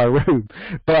outside my room.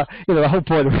 But the whole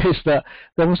point of it is that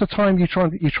there was a time you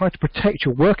tried to protect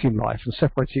your working life and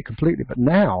separate it completely. But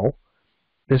now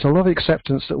there's a lot of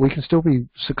acceptance that we can still be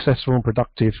successful and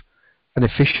productive and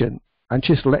efficient, and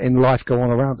just letting life go on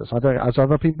around us. I don't know, has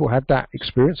other people had that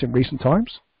experience in recent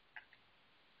times?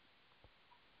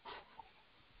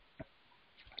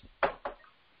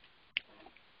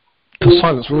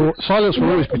 Silence will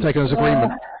always be taken as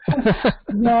agreement.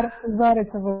 Very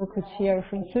to hear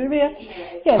from Serbia.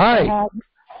 Yes, Hi.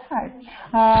 Hi.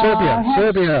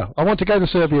 Serbia. I want to go to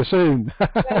Serbia soon.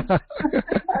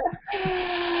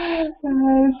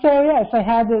 So yes, I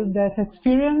had that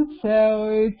experience. So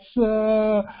it's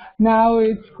now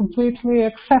it's completely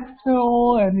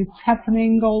acceptable and it's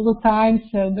happening all the time.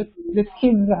 So the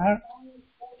kids are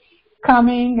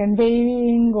coming and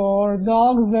bathing, or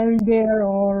dogs are there,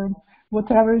 or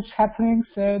whatever is happening.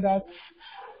 So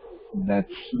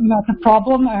that's not a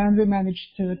problem, and we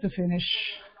managed to finish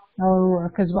our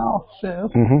work as well. So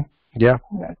yeah,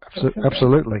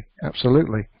 absolutely.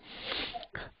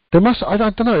 There must, I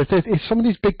don't know, if some of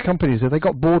these big companies, have they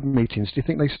got board meetings? Do you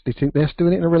think they're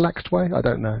doing it in a relaxed way? I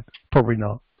don't know. Probably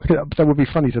not. That would be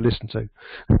funny to listen to.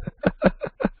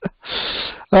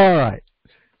 All right.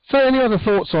 So, any other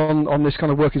thoughts on this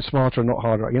kind of working smarter and not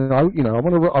harder? I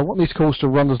want these calls to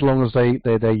run as long as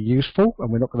they're useful, and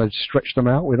we're not going to stretch them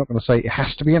out. We're not going to say it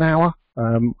has to be an hour.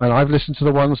 And I've listened to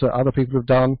the ones that other people have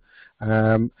done,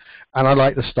 and I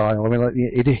like the style. I mean,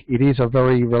 it is a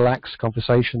very relaxed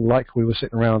conversation, like we were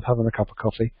sitting around having a cup of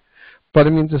coffee. But I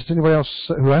mean, does anybody else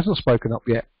who hasn't spoken up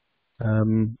yet,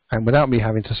 and without me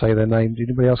having to say their name, did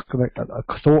anybody else make a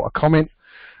thought, a comment,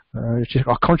 just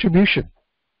a contribution?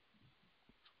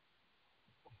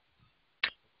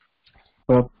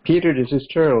 Well, Peter, this is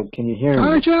Gerald. Can you hear me?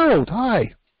 Hi, Gerald.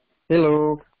 Hi.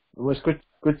 Hello. It was good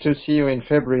to see you in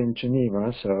February in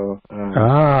Geneva. So.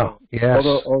 Yes.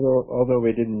 Although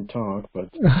we didn't talk,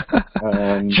 but.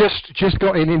 just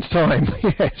got in time.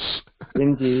 Yes.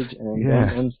 Indeed,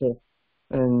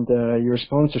 and your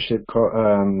sponsorship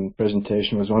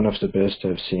presentation was one of the best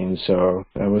I've seen. So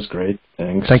that was great.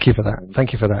 Thanks. Thank you for that.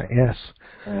 Yes.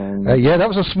 Yeah, that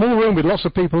was a small room with lots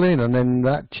of people in, and then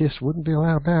that just wouldn't be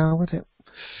allowed now, would it?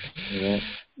 Yeah.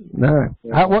 No.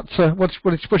 Yeah. What's your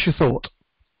thought?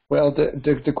 Well,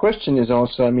 the question is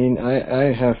also, I mean,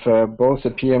 I have both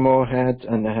a PMO hat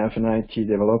and I have an IT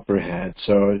developer hat,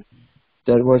 so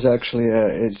that was actually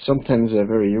it's sometimes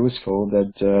very useful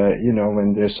that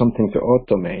when there's something to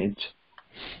automate,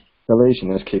 the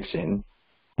laziness kicks in,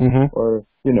 or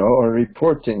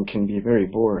reporting can be very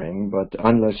boring, but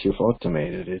unless you've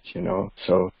automated it,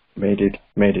 so made it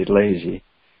lazy.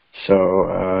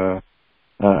 So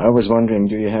I was wondering,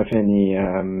 do you have any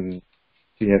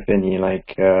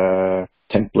like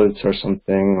templates or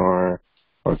something, or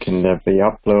can that be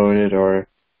uploaded, or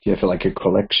do you have like a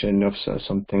collection of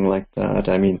something like that?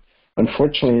 I mean,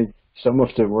 unfortunately, some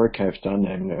of the work I've done,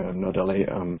 I'm not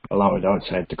allowed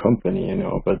outside the company,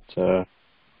 but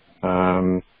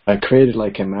I created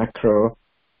like a macro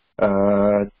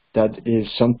that is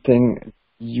something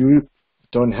you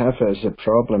don't have as a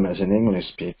problem as an English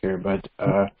speaker, but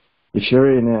if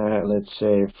you're in a, let's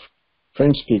say,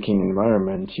 French-speaking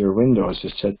environment, your Windows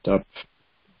is set up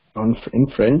in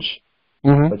French,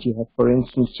 but you have, for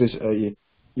instance,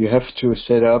 you have to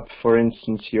set up, for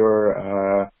instance,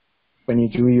 your when you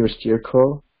do your steer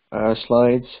call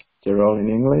slides, they're all in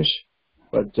English,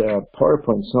 but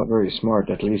PowerPoint's not very smart,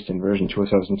 at least in version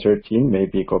 2013,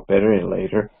 maybe it got better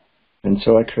later. And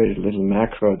so I created a little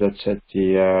macro that set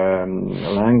the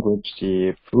language,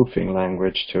 the proofing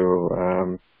language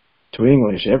to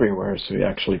English everywhere, so you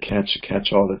actually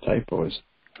catch all the typos.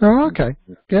 Oh, okay.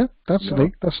 Yeah, that's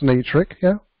a neat trick.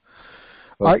 Yeah.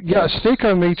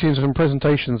 Steerco meetings and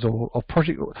presentations or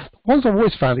project ones I've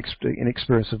always found in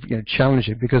experience of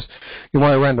challenging, because when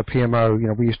I ran the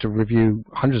PMO, we used to review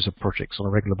hundreds of projects on a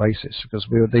regular basis because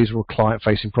these were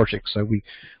client-facing projects, so we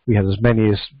had as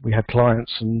many as we had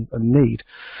clients and need.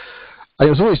 And it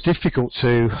was always difficult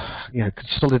to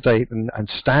consolidate and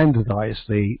standardize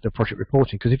the project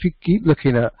reporting, because if you keep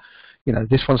looking at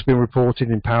this one's been reported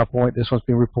in PowerPoint, this one's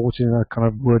been reported in a kind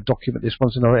of Word document, this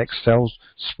one's in an Excel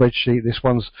spreadsheet, this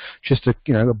one's just a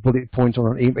bullet point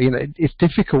on an email. It's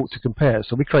difficult to compare.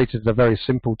 So we created a very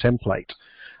simple template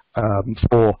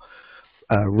for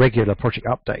regular project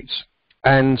updates.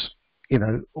 And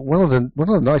one of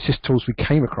the nicest tools we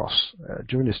came across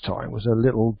during this time was a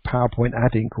little PowerPoint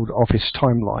add-in called Office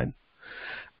Timeline,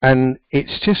 and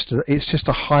it's just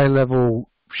a high level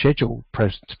schedule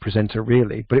presenter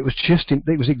really, but it was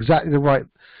exactly the right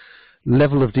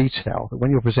level of detail that when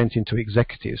you're presenting to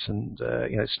executives and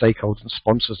stakeholders and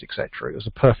sponsors, etc., it was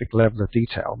a perfect level of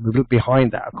detail. We look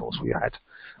behind that, of course, we had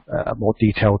more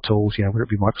detailed tools, whether it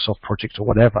be Microsoft Project or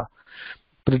whatever.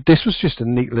 But this was just a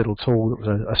neat little tool that was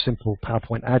a simple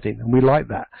PowerPoint add-in, and we liked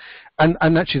that. And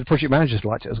actually the project managers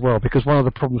liked it as well, because one of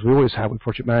the problems we always have with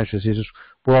project managers is,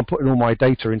 well, I'm putting all my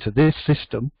data into this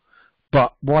system,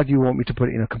 but why do you want me to put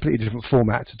it in a completely different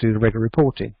format to do the regular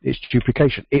reporting? It's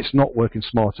duplication. It's not working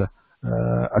smarter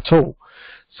at all.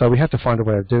 So we had to find a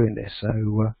way of doing this.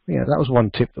 So that was one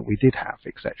tip that we did have,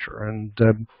 etc. And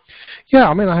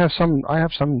I have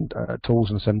some tools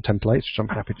and some templates which I'm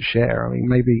happy to share. I mean,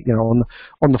 maybe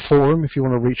on the forum, if you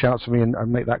want to reach out to me and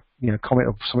make that comment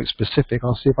of something specific,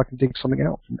 I'll see if I can dig something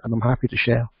out, and I'm happy to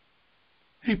share.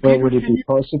 Hey, Peter, would it be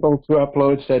possible to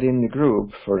upload that in the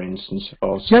group, for instance,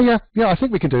 also? Yeah. I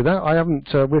think we can do that. I haven't.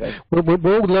 We're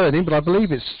all learning, but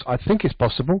I think it's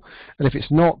possible. And if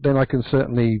it's not, then I can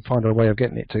certainly find a way of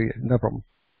getting it to you. No problem.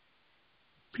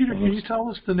 Peter, can you tell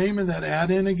us the name of that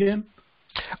add-in again?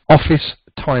 Office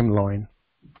Timeline.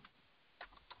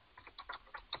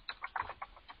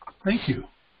 Thank you.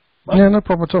 Yeah, no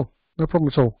problem at all. No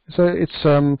problem at all. So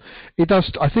it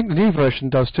does. I think the new version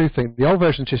does two things. The old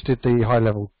version just did the high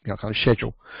level kind of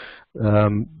schedule,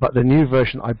 but the new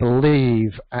version, I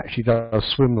believe, actually does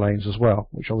swim lanes as well,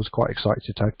 which I was quite excited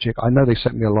to check. I know they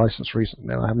sent me a license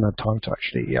recently, and I haven't had time to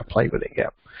actually play with it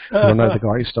yet. I know the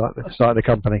guy who started the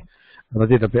company, and I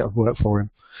did a bit of work for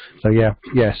him. So yes.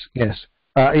 Yes.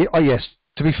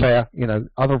 To be fair,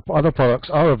 other products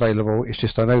are available. It's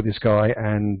just I know this guy,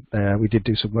 and we did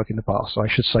do some work in the past, so I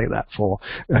should say that for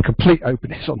complete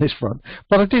openness on this front.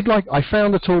 But I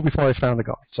found the tool before I found the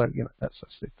guy, so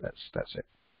that's it.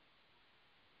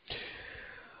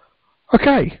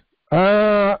 Okay.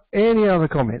 Any other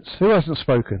comments? Who hasn't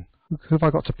spoken? Who have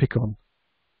I got to pick on?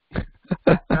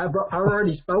 I've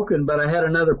already spoken, but I had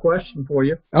another question for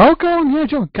you. Oh, go on, yeah,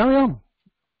 John, carry on.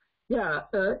 Yeah,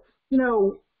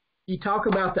 you talk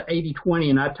about the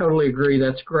 80-20, and I totally agree.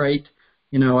 That's great.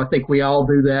 I think we all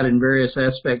do that in various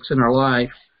aspects in our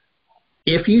life.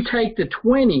 If you take the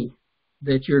 20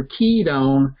 that you're keyed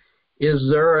on, is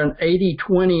there an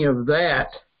 80-20 of that,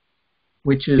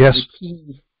 which is yes.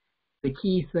 the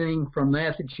key thing from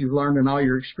that you've learned in all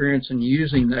your experience in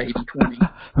using the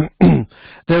 80-20?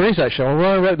 There is actually. When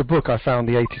I wrote the book, I found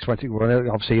the 80-20 one,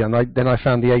 obviously, and then I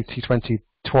found the 80-20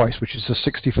 twice, which is the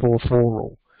 64-4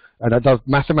 rule. And that does,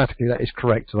 mathematically, that is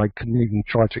correct, and I couldn't even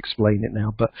try to explain it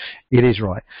now, but it is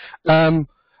right. In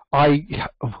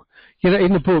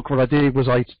the book, what I did was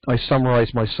I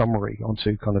summarized my summary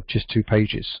onto kind of just 2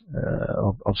 pages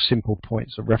of simple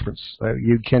points of reference. So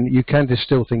you can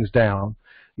distill things down.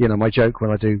 My joke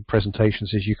when I do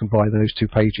presentations is you can buy those 2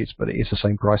 pages, but it is the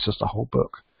same price as the whole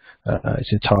book.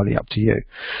 It's entirely up to you.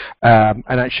 And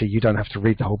actually, you don't have to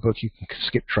read the whole book. You can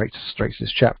skip straight to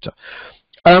this chapter.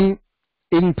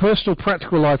 In personal,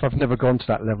 practical life, I've never gone to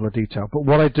that level of detail. But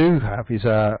what I do have is,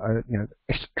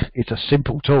 it's a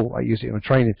simple tool. I use it in my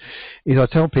training. Is I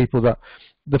tell people that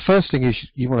the first thing is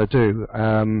you want to do,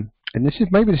 and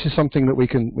maybe this is something that we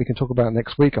can talk about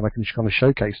next week, and I can kind of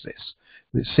showcase this.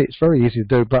 It's very easy to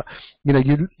do, but you like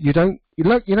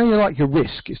your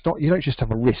risk. It's not, you don't just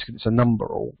have a risk; it's a number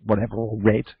or whatever, or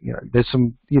red. There's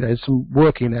some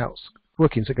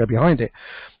workings that go behind it.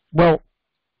 Well,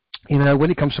 when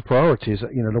it comes to priorities,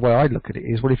 the way I look at it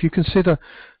is, well, if you consider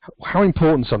how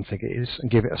important something is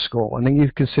and give it a score, and then you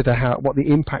consider what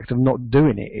the impact of not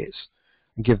doing it is,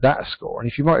 and give that a score, and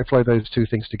if you multiply those two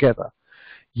things together,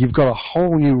 you've got a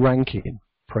whole new ranking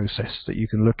process that you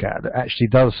can look at that actually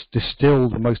does distill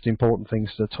the most important things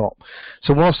to the top.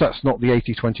 So whilst that's not the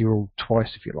 80-20 rule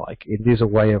twice, if you like, it is a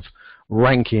way of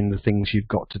ranking the things you've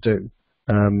got to do.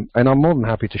 And I'm more than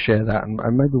happy to share that,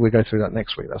 and maybe we'll go through that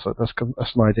next week. That's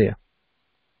an idea.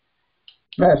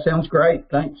 Yeah, sounds great.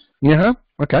 Thanks. Yeah.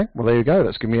 Okay. Well, there you go.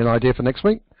 That's giving me an idea for next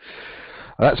week.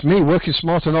 That's me working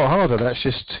smarter, not harder. That's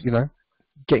just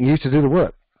getting you to do the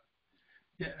work.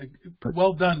 Yeah,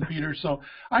 well done, Peter. So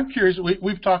I'm curious,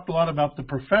 we've talked a lot about the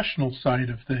professional side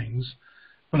of things,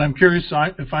 but I'm curious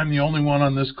if I'm the only one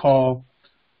on this call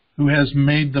who has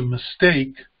made the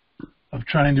mistake of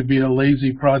trying to be a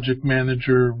lazy project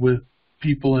manager with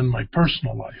people in my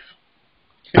personal life.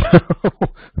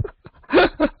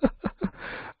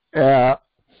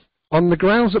 On the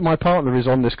grounds that my partner is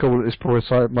on this call at this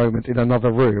precise moment in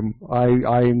another room,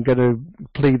 I'm going to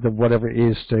plead that whatever it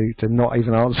is to not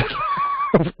even answer.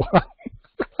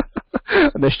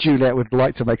 Unless Juliet would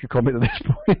like to make a comment at this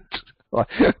point.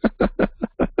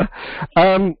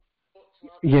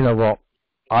 You know what?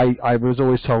 I was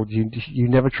always told you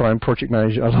never try and project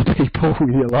manage other people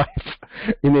in your life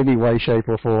in any way, shape,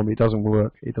 or form. It doesn't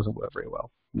work. It doesn't work very well.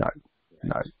 No.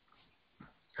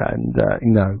 And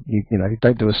no, you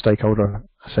don't do a stakeholder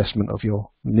assessment of your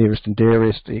nearest and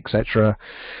dearest, etc.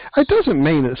 It doesn't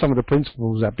mean that some of the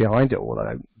principles that behind it all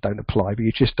don't apply, but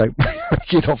you just don't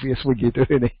make it obvious when you're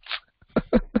doing it.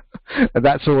 And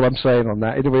that's all I'm saying on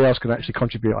that. Anybody else can actually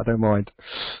contribute. I don't mind.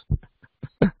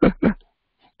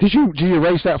 Do you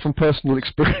raise that from personal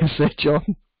experience there,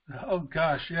 John? Oh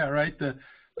gosh, yeah, right.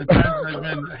 The times I've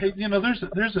been, hey,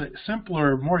 there's a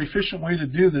simpler, more efficient way to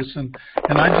do this, and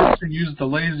I just use the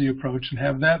lazy approach and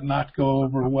have that not go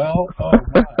over well. Oh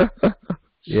my.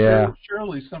 Yeah.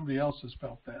 Surely somebody else has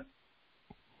felt that.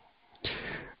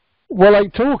 Well, I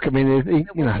mean,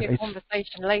 it's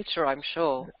conversation later, I'm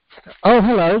sure. Oh,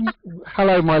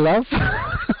 hello, my love.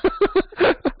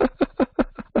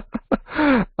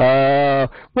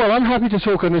 Well, I'm happy to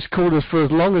talk on this call for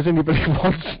as long as anybody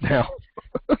wants now.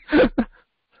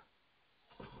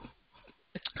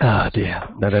 Oh dear,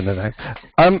 no.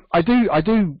 I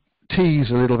do tease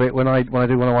a little bit when I do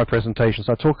one of my presentations.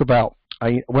 I talk about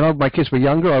when my kids were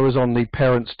younger, I was on the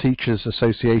Parents Teachers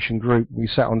Association group. We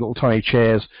sat on little tiny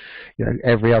chairs,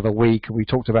 every other week. We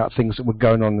talked about things that were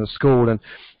going on in the school, and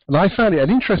I found it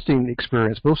an interesting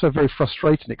experience, but also a very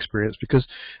frustrating experience, because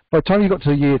by the time you got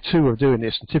to year 2 of doing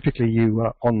this, and typically you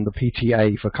were on the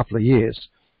PTA for a couple of years,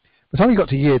 by the time you got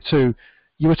to year 2,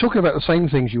 you were talking about the same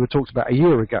things you were talked about a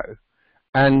year ago.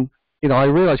 And, I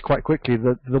realized quite quickly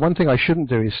that the one thing I shouldn't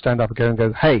do is stand up and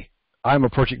go, hey, I'm a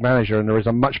project manager and there is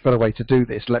a much better way to do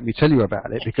this. Let me tell you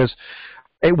about it, because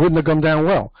it wouldn't have gone down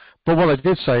well. But what I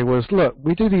did say was, look,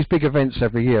 we do these big events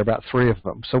every year, about 3 of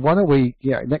them. So why don't we,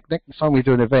 next time we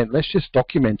do an event, let's just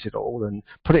document it all and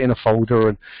put it in a folder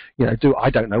and,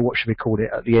 I don't know, what should we call it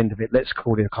at the end of it? Let's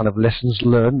call it a kind of lessons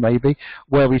learned, maybe,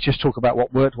 where we just talk about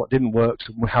what worked, what didn't work,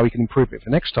 and how we can improve it for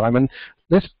next time. And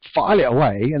let's file it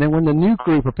away. And then when the new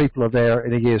group of people are there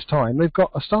in a year's time, they've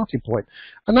got a starting point.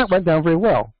 And that went down very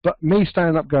well. But me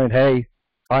standing up going, hey,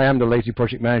 I am the lazy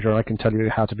project manager and I can tell you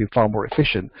how to be far more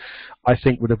efficient, I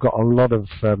think would have got a lot of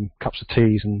cups of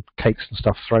teas and cakes and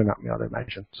stuff thrown at me, I'd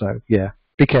imagine. So, yeah,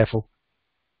 be careful.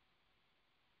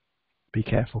 Be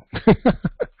careful.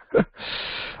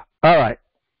 All right.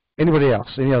 Anybody else?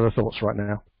 Any other thoughts right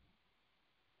now?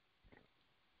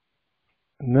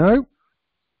 No?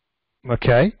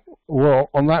 Okay. Well,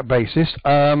 on that basis,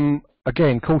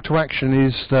 again, call to action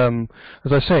is,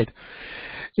 as I said,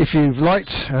 if you've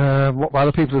liked what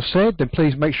other people have said, then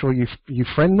please make sure you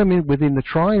friend them within the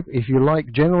tribe. If you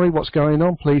like generally what's going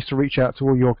on, please to reach out to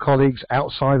all your colleagues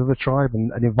outside of the tribe and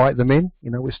invite them in.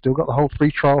 We've still got the whole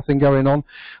free trial thing going on.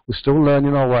 We're still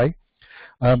learning our way.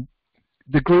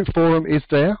 The group forum is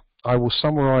there. I will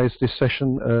summarize this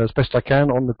session as best I can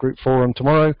on the group forum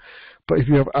tomorrow. But if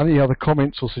you have any other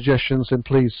comments or suggestions, then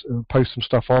please post some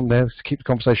stuff on there to keep the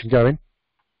conversation going.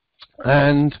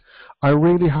 And I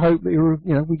really hope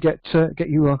that we get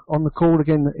you on the call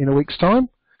again in a week's time.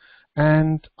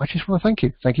 And I just want to thank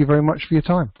you. Thank you very much for your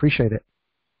time. Appreciate it.